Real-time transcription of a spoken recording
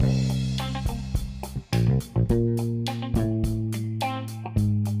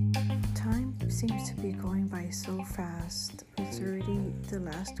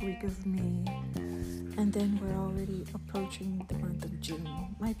week of May, and then we're already approaching the month of June,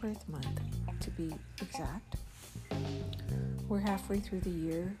 my birth month to be exact. We're halfway through the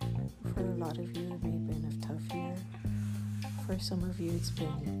year. For a lot of you, it may have been a tough year. For some of you, it's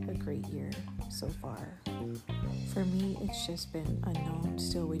been a great year so far. For me, it's just been unknown,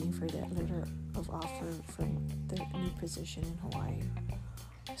 still waiting for that letter of offer from the new position in Hawaii.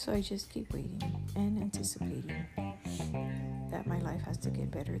 So I just keep waiting and anticipating that my life has to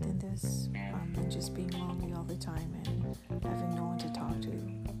get better than this, than just being lonely all the time and having no one to talk to.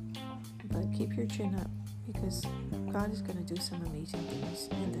 But keep your chin up, because God is going to do some amazing things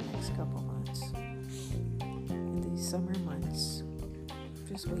in the next couple months. In these summer months,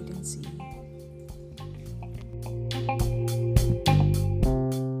 just wait and see.